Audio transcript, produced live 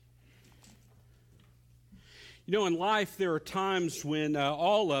You know, in life, there are times when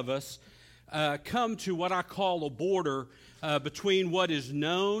all of us come to what I call a border between what is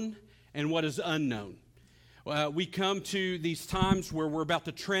known and what is unknown. We come to these times where we're about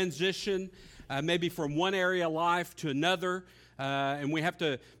to transition maybe from one area of life to another, and we have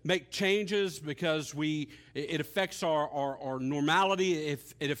to make changes because it affects our normality.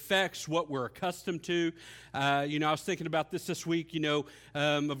 It affects what we're accustomed to. I was thinking about this week,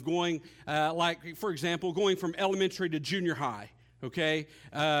 of going, for example, going from elementary to junior high. Okay,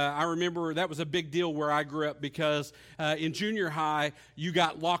 I remember that was a big deal where I grew up because in junior high, you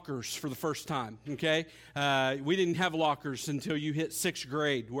got lockers for the first time, okay? We didn't have lockers until you hit 6th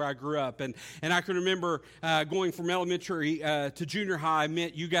grade where I grew up. And I can remember going from elementary to junior high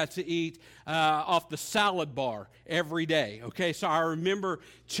meant you got to eat off the salad bar every day, okay? So I remember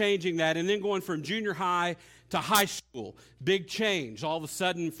changing that. And then going from junior high to high school, big change. All of a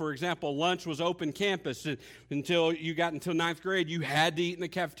sudden, for example, lunch was open campus until 9th grade. You had to eat in the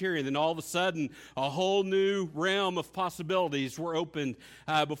cafeteria. And then all of a sudden, a whole new realm of possibilities were opened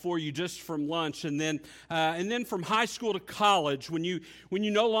before you just from lunch. And then from high school to college, when you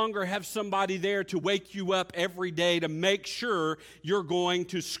no longer have somebody there to wake you up every day to make sure you're going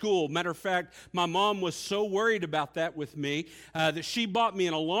to school. Matter of fact, my mom was so worried about that with me that she bought me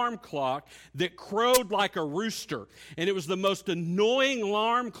an alarm clock that crowed like a rooster, and it was the most annoying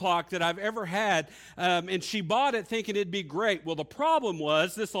alarm clock that I've ever had, and she bought it thinking it'd be great. Well, the problem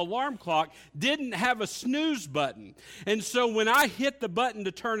was this alarm clock didn't have a snooze button, and so when I hit the button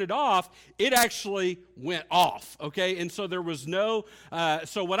to turn it off, it actually went off, okay? And so there was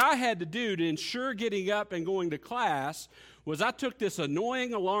so what I had to do to ensure getting up and going to class was I took this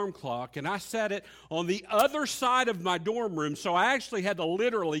annoying alarm clock and I set it on the other side of my dorm room, so I actually had to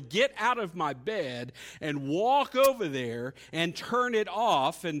literally get out of my bed and walk over there and turn it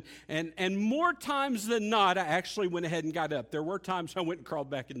off, and more times than not, I actually went ahead and got up. There were times I went and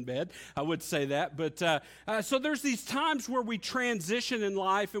crawled back in bed, I would say that, but so there's these times where we transition in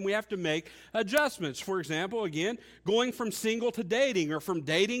life and we have to make adjustments. For example, again, going from single to dating or from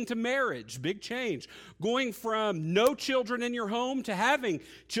dating to marriage, big change. Going from no children in your home to having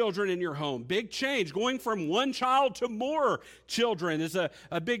children in your home, big change. Going from one child to more children is a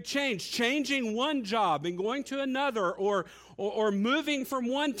big change. Changing one job and going to another, or moving from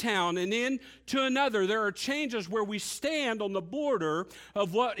one town and into another. There are changes where we stand on the border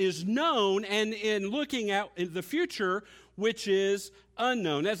of what is known and in looking at the future, which is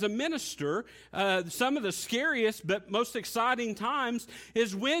unknown. As a minister, some of the scariest but most exciting times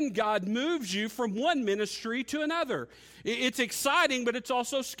is when God moves you from one ministry to another. It's exciting, but it's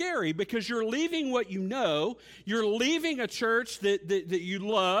also scary because you're leaving what you know. You're leaving a church that you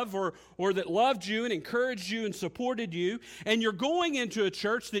love or that loved you and encouraged you and supported you, and you're going into a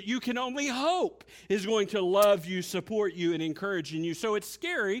church that you can only hope is going to love you, support you, and encourage you. So it's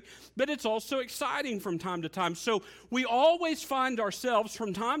scary, but it's also exciting from time to time. So we always find ourselves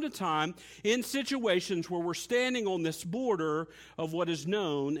from time to time in situations where we're standing on this border of what is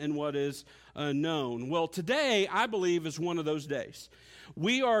known and what is unknown. Well, today, I believe, is one of those days.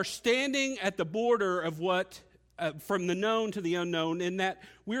 We are standing at the border of what, from the known to the unknown, in that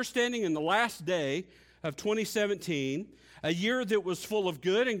we're standing in the last day of 2017, a year that was full of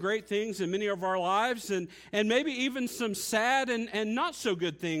good and great things in many of our lives, and maybe even some sad and not so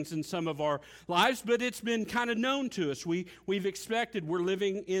good things in some of our lives, but it's been kind of known to us. We've expected we're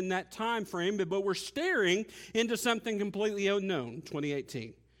living in that time frame, but we're staring into something completely unknown,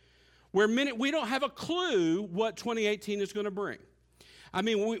 2018. Where we don't have a clue what 2018 is going to bring. I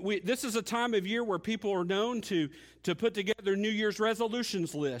mean, this is a time of year where people are known to put together New Year's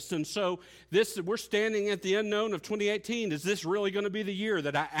resolutions lists. And so we're standing at the unknown of 2018. Is this really going to be the year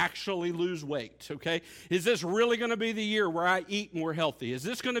that I actually lose weight? Okay? Is this really going to be the year where I eat more healthy? Is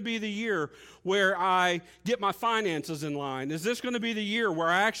this going to be the year where I get my finances in line? Is this going to be the year where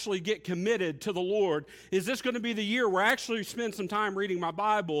I actually get committed to the Lord? Is this going to be the year where I actually spend some time reading my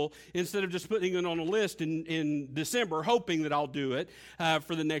Bible instead of just putting it on a list in December, hoping that I'll do it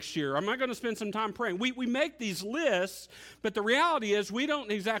for the next year? Am I going to spend some time praying? We make these lists, but the reality is we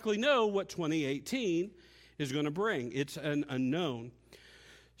don't exactly know what 2018 is going to bring. It's an unknown.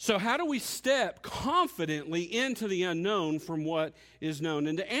 So how do we step confidently into the unknown from what is known?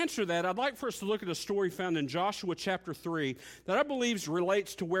 And to answer that, I'd like for us to look at a story found in Joshua chapter 3 that I believe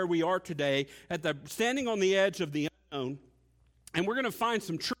relates to where we are today, standing on the edge of the unknown. And we're going to find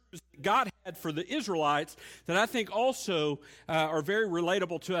some truths that God had for the Israelites that I think also are very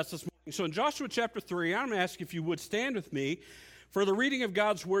relatable to us this morning. So in Joshua chapter 3, I'm going to ask if you would stand with me for the reading of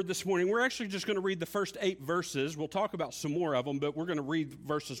God's Word this morning. We're actually just going to read the first 8 verses. We'll talk about some more of them, but we're going to read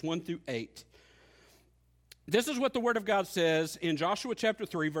verses 1 through 8. This is what the Word of God says in Joshua chapter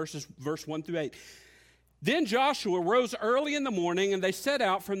 3, verse 1 through 8. Then Joshua rose early in the morning, and they set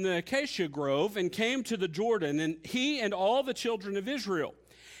out from the acacia grove and came to the Jordan, and he and all the children of Israel,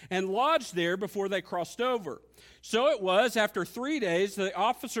 and lodged there before they crossed over. So it was, after 3 days, the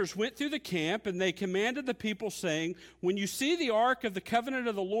officers went through the camp, and they commanded the people, saying, when you see the ark of the covenant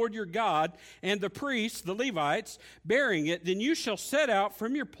of the Lord your God, and the priests, the Levites, bearing it, then you shall set out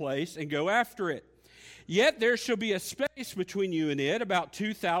from your place and go after it. Yet there shall be a space between you and it, about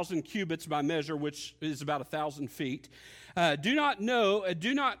 2,000 cubits by measure, which is about 1,000 feet. Do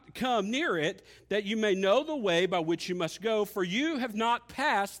not come near it, that you may know the way by which you must go, for you have not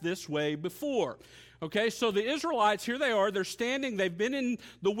passed this way before. Okay, so the Israelites, here they are, they're standing, they've been in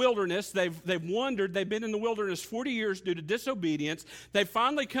the wilderness, they've wandered, they've been in the wilderness 40 years due to disobedience. They've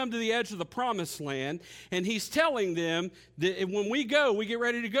finally come to the edge of the promised land, and he's telling them that when we get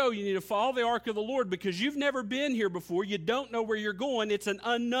ready to go, you need to follow the ark of the Lord, because you've never been here before, you don't know where you're going, it's an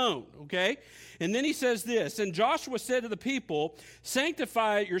unknown, okay? And then he says this, and Joshua said to the people,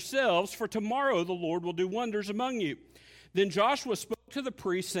 sanctify yourselves, for tomorrow the Lord will do wonders among you. Then Joshua spoke to the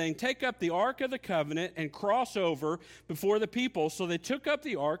priests, saying, take up the ark of the covenant and cross over before the people. So they took up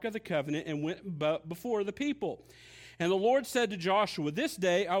the ark of the covenant and went before the people. And the Lord said to Joshua, this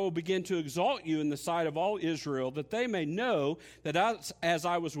day I will begin to exalt you in the sight of all Israel, that they may know that as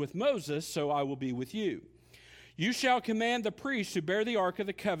I was with Moses, so I will be with you. You shall command the priests who bear the ark of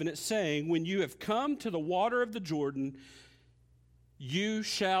the covenant, saying, when you have come to the water of the Jordan, you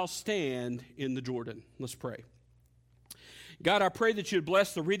shall stand in the Jordan. Let's pray. God, I pray that you would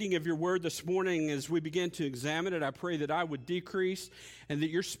bless the reading of your word this morning as we begin to examine it. I pray that I would decrease and that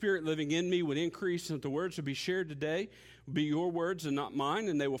your spirit living in me would increase, and that the words that be shared today will be your words and not mine,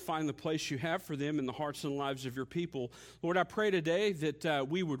 and they will find the place you have for them in the hearts and lives of your people. Lord, I pray today that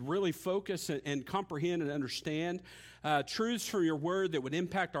we would really focus and comprehend and understand truths from your word that would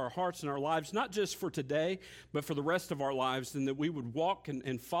impact our hearts and our lives, not just for today, but for the rest of our lives, and that we would walk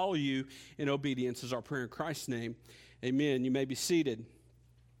and follow you in obedience is our prayer in Christ's name. Amen. You may be seated.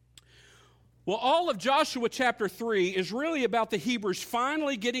 Well, all of Joshua chapter 3 is really about the Hebrews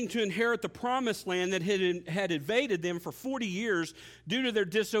finally getting to inherit the promised land that had evaded them for 40 years due to their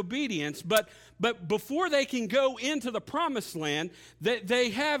disobedience. But before they can go into the promised land, they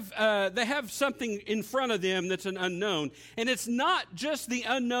have something in front of them that's an unknown. And it's not just the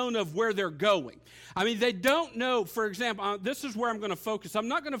unknown of where they're going. I mean, they don't know, for example, this is where I'm going to focus. I'm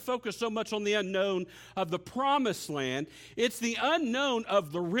not going to focus so much on the unknown of the promised land. It's the unknown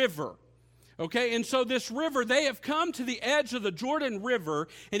of the river. Okay, and so this river, they have come to the edge of the Jordan River,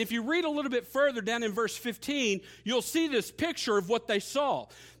 and if you read a little bit further down in verse 15, you'll see this picture of what they saw.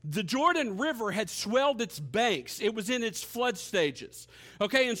 The Jordan River had swelled its banks. It was in its flood stages.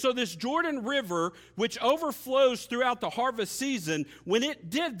 Okay, and so this Jordan River, which overflows throughout the harvest season, when it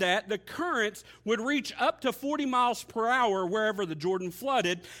did that, the currents would reach up to 40 miles per hour wherever the Jordan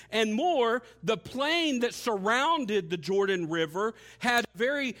flooded, and more. The plain that surrounded the Jordan River had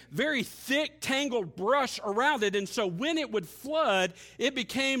very, very thick, tangled brush around it, and so when it would flood, it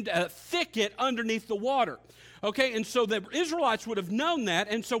became a thicket underneath the water. Okay, and so the Israelites would have known that,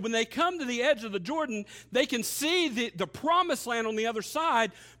 and so when they come to the edge of the Jordan, they can see the promised land on the other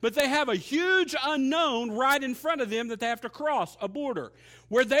side, but they have a huge unknown right in front of them that they have to cross, a border,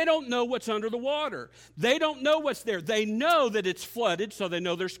 where they don't know what's under the water. They don't know what's there. They know that it's flooded, so they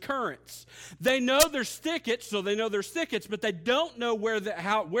know there's currents. They know there's thickets, so they know there's thickets, but they don't know where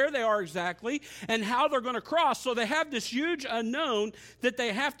they are exactly and how they're going to cross. So they have this huge unknown that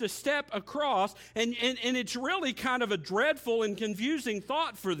they have to step across, and it's really kind of a dreadful and confusing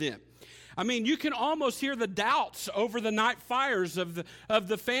thought for them. I mean, you can almost hear the doubts over the night fires of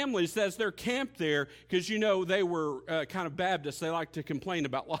the families as they're camped there, because, you know, they were kind of Baptists. They like to complain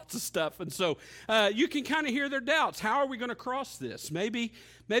about lots of stuff. And so you can kind of hear their doubts. How are we going to cross this? Maybe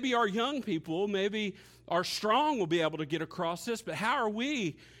our young people, maybe our strong will be able to get across this, but how are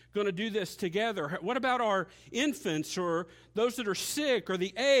we going to do this together? What about our infants or those that are sick or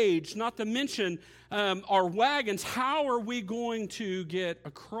the aged, not to mention our wagons? How are we going to get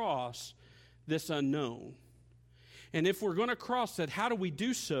across this unknown? And if we're going to cross that, how do we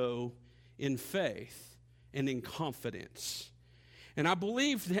do so in faith and in confidence? And I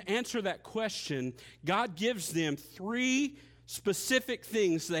believe to answer that question, God gives them 3 specific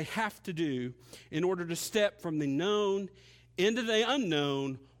things they have to do in order to step from the known into the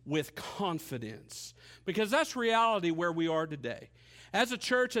unknown with confidence. Because that's reality where we are today. As a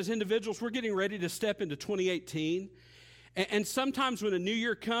church, as individuals, we're getting ready to step into 2018. And sometimes when a new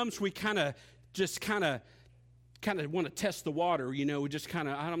year comes, we kind of kind of want to test the water. We just kind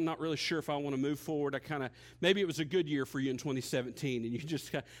of, I'm not really sure if I want to move forward. Maybe it was a good year for you in 2017, and you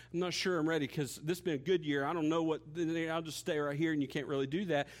just, I'm not sure I'm ready because this has been a good year. I don't know I'll just stay right here, and you can't really do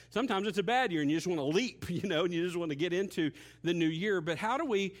that. Sometimes it's a bad year, and you just want to leap, and you just want to get into the new year. But how do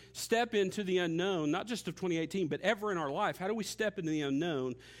we step into the unknown, not just of 2018, but ever in our life? How do we step into the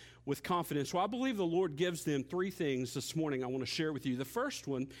unknown with confidence? Well, I believe the Lord gives them three things this morning I want to share with you. The first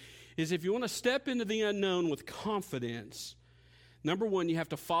one is if you want to step into the unknown with confidence, number one, you have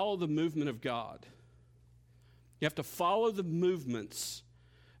to follow the movement of God. You have to follow the movements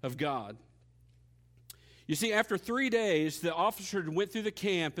of God. You see, after 3 days, the officer went through the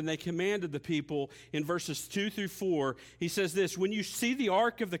camp and they commanded the people in verses 2 through 4. He says this, when you see the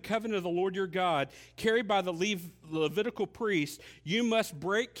ark of the covenant of the Lord your God carried by the Levitical priest, you must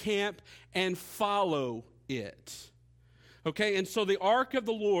break camp and follow it. Okay, and so the ark of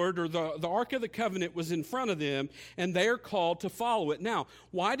the Lord, or the ark of the covenant, was in front of them, and they are called to follow it. Now,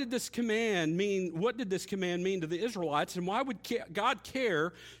 what did this command mean to the Israelites, and why would God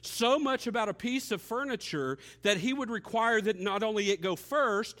care so much about a piece of furniture that he would require that not only it go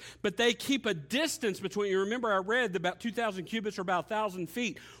first, but they keep a distance between? You remember I read that about 2,000 cubits or about 1,000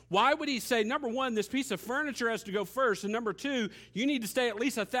 feet. Why would he say, number one, this piece of furniture has to go first, and number two, you need to stay at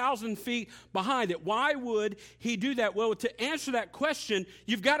least 1,000 feet behind it? Why would he do that? Well, to answer that question,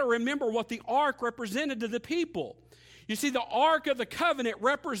 you've got to remember what the ark represented to the people. You see, the Ark of the Covenant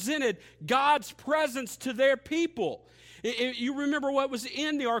represented God's presence to their people. You remember what was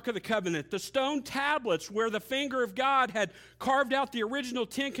in the Ark of the Covenant. The stone tablets where the finger of God had carved out the original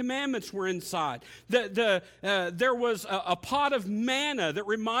 10 Commandments were inside. There was a pot of manna that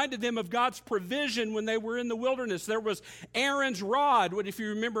reminded them of God's provision when they were in the wilderness. There was Aaron's rod, if you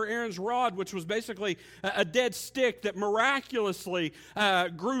remember Aaron's rod, which was basically a dead stick that miraculously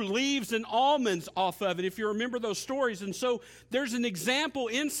grew leaves and almonds off of it, if you remember those stories. And so there's an example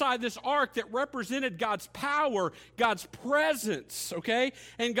inside this ark that represented God's power, God's presence, okay,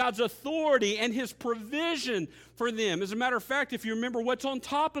 and God's authority and his provision for them. As a matter of fact, if you remember what's on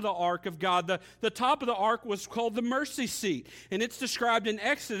top of the ark of God, the top of the ark was called the mercy seat, and it's described in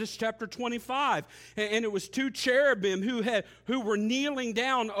Exodus chapter 25, and it was two cherubim who were kneeling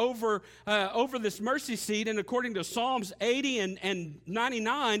down over this mercy seat, and according to Psalms 80 and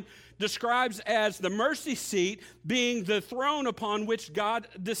 99, describes as the mercy seat being the throne upon which God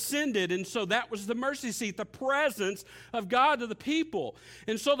descended. And so that was the mercy seat, the presence of God to the people.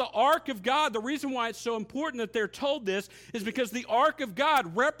 And so the ark of God, the reason why it's so important that they're told this is because the ark of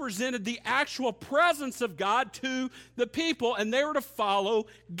God represented the actual presence of God to the people, and they were to follow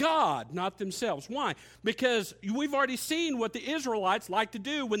God, not themselves. Why? Because we've already seen what the Israelites like to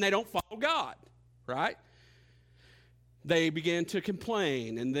do when they don't follow God, right? They began to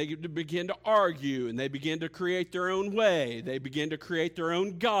complain, and they began to argue, and they began to create their own way. They began to create their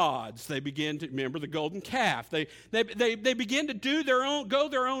own gods. They began to remember the golden calf. They begin to go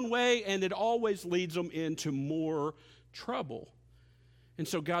their own way, and it always leads them into more trouble. And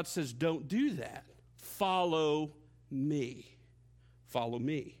so God says, don't do that. Follow me. Follow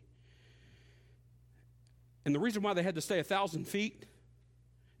me. And the reason why they had to stay 1,000 feet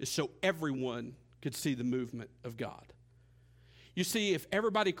is so everyone could see the movement of God. You see, if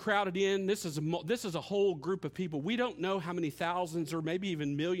everybody crowded in, this is a whole group of people. We don't know how many thousands or maybe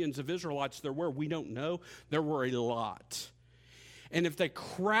even millions of Israelites there were. We don't know. There were a lot. And if they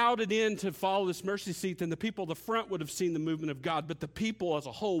crowded in to follow this mercy seat, then the people at the front would have seen the movement of God, but the people as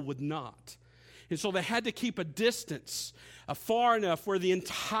a whole would not. And so they had to keep a distance far enough where the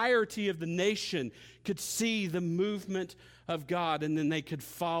entirety of the nation could see the movement of God, and then they could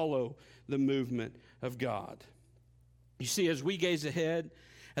follow the movement of God. You see, as we gaze ahead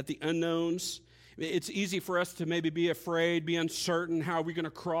at the unknowns, it's easy for us to maybe be afraid, be uncertain. How are we going to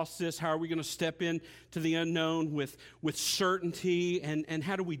cross this? How are we going to step into the unknown with certainty? And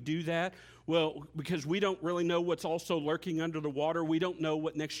how do we do that? Well, because we don't really know what's also lurking under the water. We don't know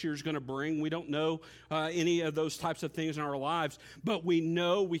what next year's going to bring. We don't know any of those types of things in our lives. But we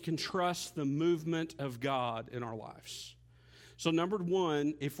know we can trust the movement of God in our lives. So number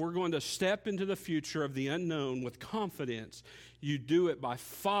one, if we're going to step into the future of the unknown with confidence, you do it by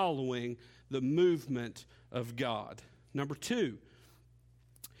following the movement of God. Number two,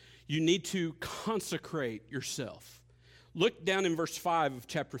 you need to consecrate yourself. Look down in verse 5 of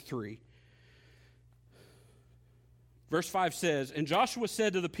chapter 3. Verse 5 says, and Joshua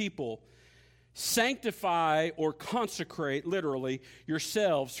said to the people, sanctify or consecrate, literally,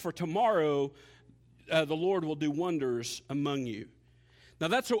 yourselves, for tomorrow the Lord will do wonders among you. Now,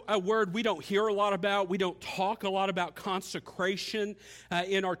 that's a word we don't hear a lot about. We don't talk a lot about consecration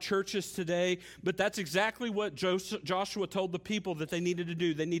in our churches today, but that's exactly what Joshua told the people that they needed to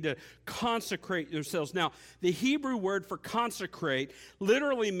do. They need to consecrate themselves. Now, the Hebrew word for consecrate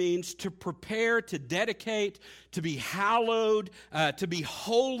literally means to prepare, to dedicate, to be hallowed, to be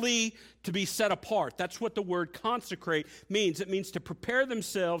holy, to be set apart. That's what the word consecrate means. It means to prepare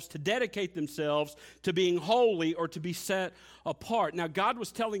themselves, to dedicate themselves to being holy or to be set apart. Now, God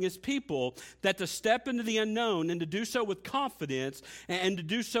was telling his people that to step into the unknown and to do so with confidence and to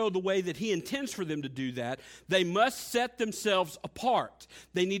do so the way that he intends for them to do that, they must set themselves apart.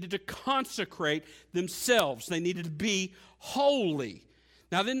 They needed to consecrate themselves. They needed to be holy.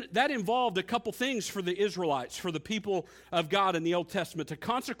 Now, then that involved a couple things for the Israelites, for the people of God in the Old Testament, to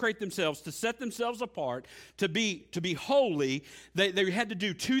consecrate themselves, to set themselves apart, to be holy. They had to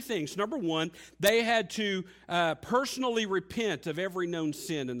do two things. Number one, they had to personally repent of every known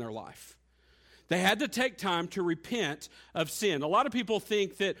sin in their life. They had to take time to repent of sin. A lot of people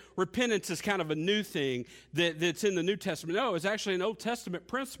think that repentance is kind of a new thing that's in the New Testament. No, it's actually an Old Testament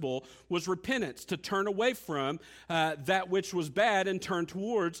principle was repentance, to turn away from that which was bad and turn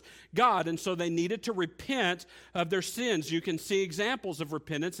towards God. And so they needed to repent of their sins. You can see examples of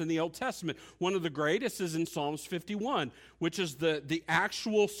repentance in the Old Testament. One of the greatest is in Psalms 51, which is the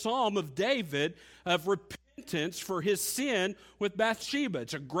actual psalm of David of repentance for his sin with Bathsheba.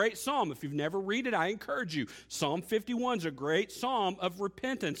 It's a great psalm. If you've never read it, I encourage you. Psalm 51 is a great psalm of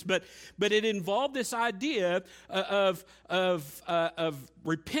repentance, but it involved this idea of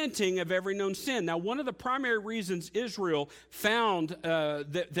repenting of every known sin. Now, one of the primary reasons Israel found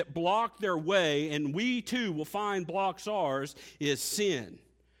that blocked their way, and we too will find blocks ours, is sin.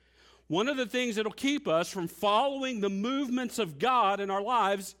 One of the things that will keep us from following the movements of God in our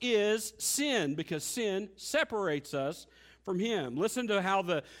lives is sin, because sin separates us from him. Listen to how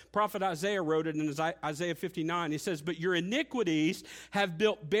the prophet Isaiah wrote it in Isaiah 59. He says, "But your iniquities have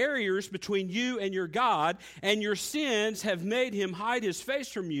built barriers between you and your God, and your sins have made him hide his face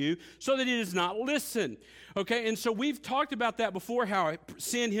from you so that he does not listen." Okay, and so we've talked about that before, how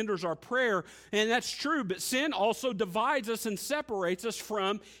sin hinders our prayer, and that's true, but sin also divides us and separates us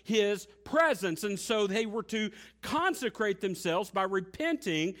from his presence. And so they were to consecrate themselves by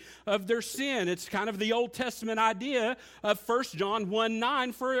repenting of their sin. It's kind of the Old Testament idea of 1 John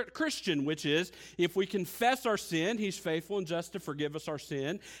 1:9 for a Christian, which is, if we confess our sin, he's faithful and just to forgive us our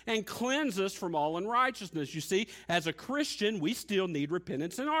sin and cleanse us from all unrighteousness. You see, as a Christian, we still need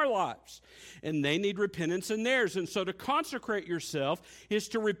repentance in our lives, and they need repentance in theirs. And so to consecrate yourself is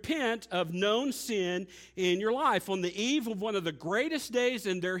to repent of known sin in your life. On the eve of one of the greatest days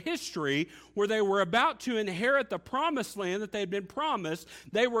in their history, where they were about to inherit the promised land that they had been promised,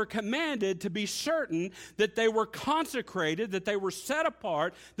 they were commanded to be certain that they were consecrated, that they were set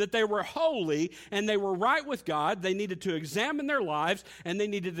apart, that they were holy, and they were right with God. They needed to examine their lives, and they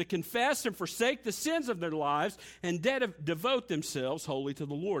needed to confess and forsake the sins of their lives and devote themselves wholly to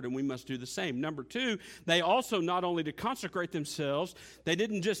the Lord, and we must do the same. Number two, they also, not only to consecrate themselves, they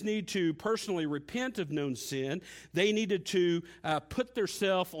didn't just need to personally repent of known sin, they needed to put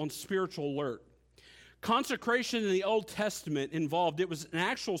themselves on spiritual alert. Consecration in the Old Testament involved, it was an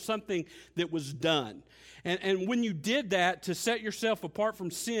actual something that was done. And when you did that, to set yourself apart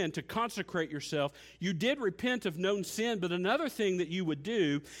from sin, to consecrate yourself, you did repent of known sin, but another thing that you would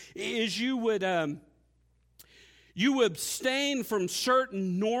do is you would abstain from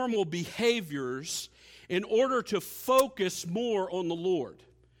certain normal behaviors in order to focus more on the Lord.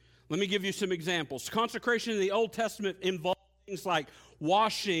 Let me give you some examples. Consecration in the Old Testament involved things like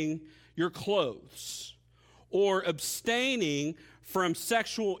washing your clothes or abstaining from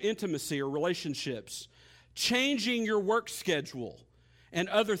sexual intimacy or relationships, changing your work schedule, and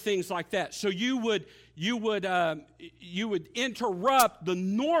other things like that. So you would interrupt the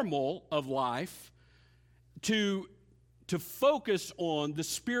normal of life to focus on the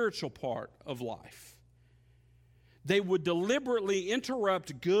spiritual part of life. They would deliberately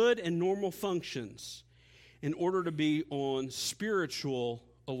interrupt good and normal functions in order to be on spiritual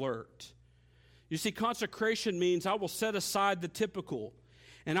alert. You see, consecration means I will set aside the typical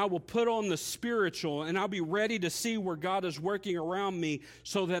and I will put on the spiritual, and I'll be ready to see where God is working around me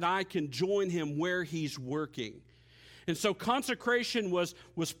so that I can join him where he's working. And so consecration was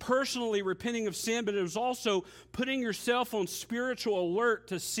personally repenting of sin, but it was also putting yourself on spiritual alert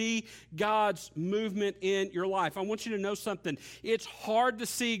to see God's movement in your life. I want you to know something. It's hard to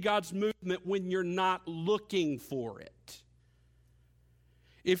see God's movement when you're not looking for it.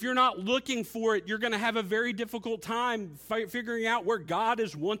 If you're not looking for it, you're going to have a very difficult time figuring out where God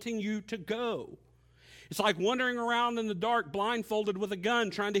is wanting you to go. It's like wandering around in the dark blindfolded with a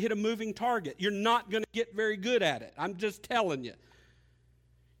gun trying to hit a moving target. You're not going to get very good at it. I'm just telling you.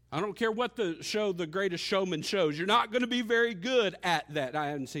 I don't care what the show The Greatest Showman shows. You're not going to be very good at that. I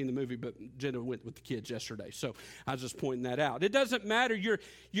haven't seen the movie, but Jenna went with the kids yesterday, so I was just pointing that out. It doesn't matter.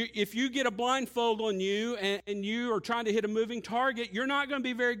 If you get a blindfold on you and you are trying to hit a moving target, you're not going to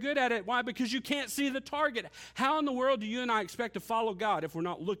be very good at it. Why? Because you can't see the target. How in the world do you and I expect to follow God if we're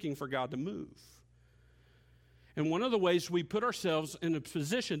not looking for God to move? And one of the ways we put ourselves in a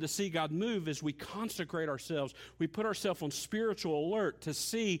position to see God move is we consecrate ourselves. We put ourselves on spiritual alert to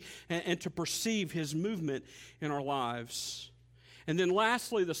see and to perceive His movement in our lives. And then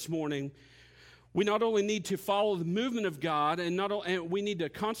lastly this morning, we not only need to follow the movement of God, and we need to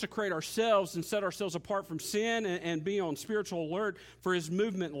consecrate ourselves and set ourselves apart from sin and be on spiritual alert for His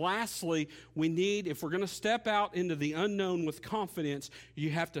movement. Lastly, we need, if we're going to step out into the unknown with confidence, you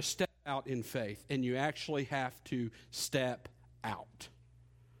have to step out in faith, and you actually have to step out.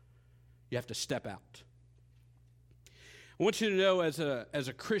 You have to step out. I want you to know, as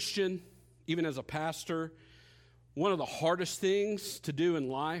a Christian, even as a pastor, one of the hardest things to do in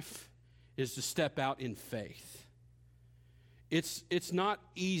life is to step out in faith. It's not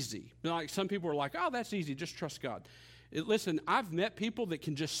easy. Like some people are like, oh, that's easy, just trust God. Listen, I've met people that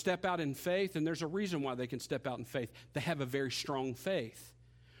can just step out in faith, and there's a reason why they can step out in faith. They have a very strong faith,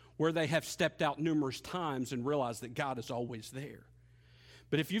 where they have stepped out numerous times and realized that God is always there.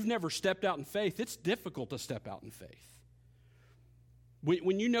 But if you've never stepped out in faith, it's difficult to step out in faith.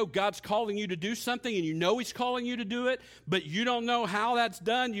 When you know God's calling you to do something and you know He's calling you to do it, but you don't know how that's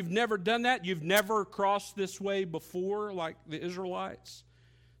done, you've never done that, you've never crossed this way before like the Israelites,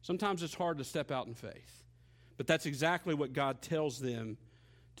 sometimes it's hard to step out in faith. But that's exactly what God tells them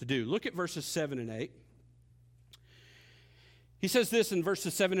to do. Look at verses 7 and 8. He says this in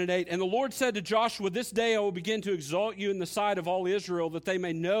verses 7 and 8, "And the Lord said to Joshua, this day I will begin to exalt you in the sight of all Israel, that they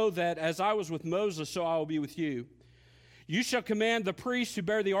may know that as I was with Moses, so I will be with you. You shall command the priests who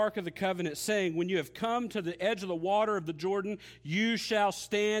bear the ark of the covenant, saying, when you have come to the edge of the water of the Jordan, you shall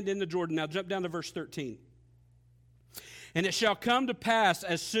stand in the Jordan." Now jump down to verse 13. "And it shall come to pass,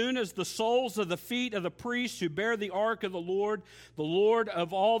 as soon as the soles of the feet of the priests who bear the ark of the Lord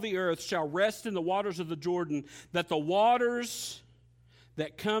of all the earth, shall rest in the waters of the Jordan, that the waters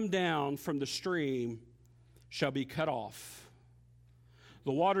that come down from the stream shall be cut off.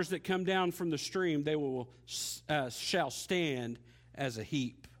 The waters that come down from the stream, they shall stand as a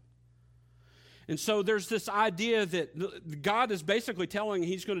heap." And so there's this idea that God is basically telling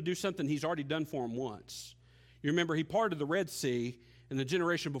He's going to do something He's already done for them once. You remember He parted the Red Sea, and the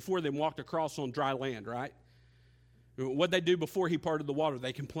generation before them walked across on dry land, right? What they do before He parted the water?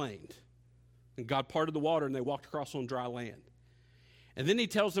 They complained. And God parted the water, and they walked across on dry land. And then He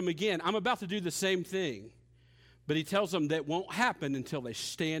tells them again, I'm about to do the same thing. But He tells them that won't happen until they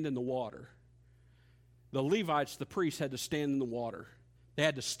stand in the water. The Levites, the priests, had to stand in the water. They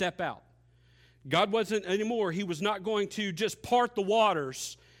had to step out. God wasn't anymore. He was not going to just part the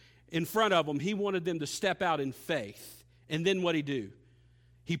waters in front of them. He wanted them to step out in faith. And then what He do?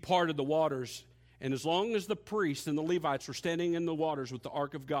 He parted the waters. And as long as the priests and the Levites were standing in the waters with the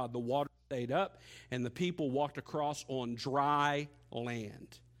ark of God, the water stayed up and the people walked across on dry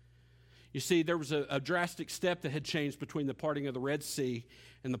land. You see, there was a drastic step that had changed between the parting of the Red Sea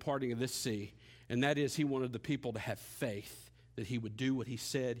and the parting of this sea. And that is, He wanted the people to have faith that He would do what He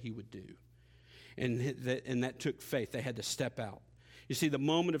said He would do. And that took faith. They had to step out. You see, the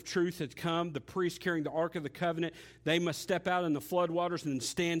moment of truth had come. The priests carrying the Ark of the Covenant, they must step out in the floodwaters and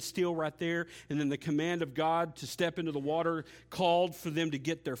stand still right there. And then the command of God to step into the water called for them to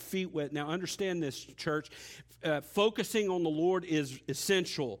get their feet wet. Now, understand this, church. Focusing on the Lord is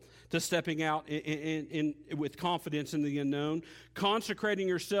essential to stepping out with confidence in the unknown. Consecrating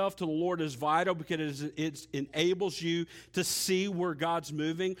yourself to the Lord is vital because it enables you to see where God's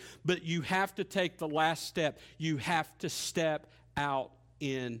moving. But you have to take the last step. You have to step out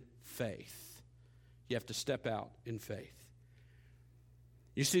in faith. You have to step out in faith.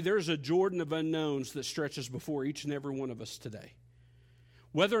 You see, there's a Jordan of unknowns that stretches before each and every one of us today.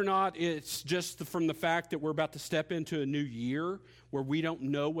 Whether or not it's just from the fact that we're about to step into a new year where we don't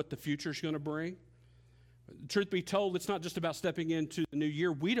know what the future is going to bring. Truth be told, it's not just about stepping into the new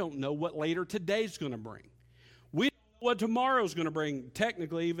year. We don't know what later today's going to bring. We don't know what tomorrow's going to bring,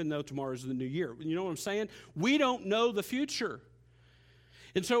 technically, even though tomorrow's the new year. You know what I'm saying? We don't know the future.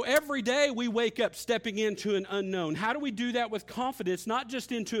 And so every day we wake up stepping into an unknown. How do we do that with confidence? Not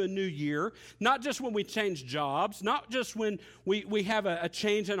just into a new year, not just when we change jobs, not just when we have a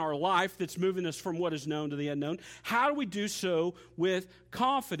change in our life that's moving us from what is known to the unknown. How do we do so with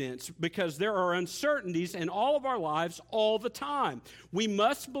confidence because there are uncertainties in all of our lives all the time. We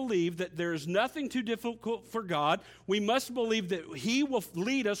must believe that there is nothing too difficult for God. We must believe that He will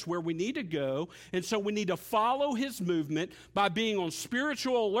lead us where we need to go, and so we need to follow His movement by being on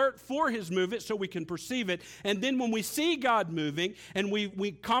spiritual alert for His movement so we can perceive it. And then when we see God moving and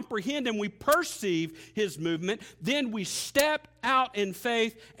we comprehend and we perceive His movement, then we step out in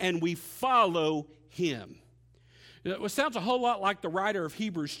faith and we follow Him. It sounds a whole lot like the writer of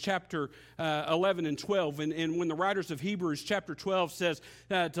Hebrews chapter 11 and 12. And when the writers of Hebrews chapter 12 says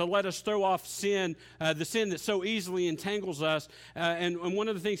to let us throw off sin, the sin that so easily entangles us. And one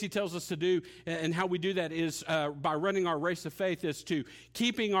of the things he tells us to do and how we do that is by running our race of faith is to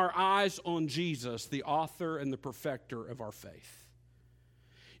keeping our eyes on Jesus, the author and the perfecter of our faith.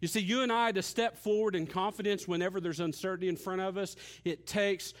 You see, you and I, to step forward in confidence whenever there's uncertainty in front of us, it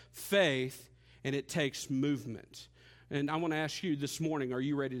takes faith and it takes movement. And I want to ask you this morning, are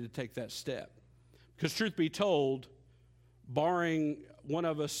you ready to take that step? Because truth be told, barring one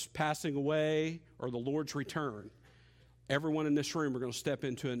of us passing away or the Lord's return, everyone in this room are going to step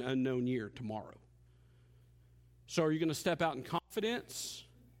into an unknown year tomorrow. So are you going to step out in confidence,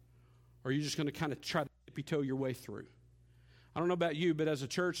 or are you just going to kind of try to tippy-toe your way through? I don't know about you, but as a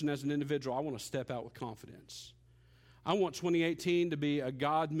church and as an individual, I want to step out with confidence. I want 2018 to be a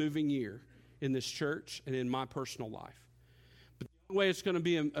God-moving year in this church and in my personal life. But the only way it's going to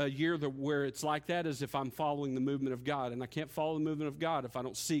be a year where it's like that is if I'm following the movement of God. And I can't follow the movement of God if I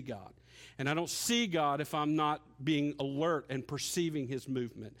don't see God. And I don't see God if I'm not being alert and perceiving His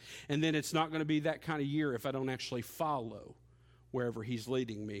movement. And then it's not going to be that kind of year if I don't actually follow wherever He's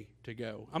leading me to go.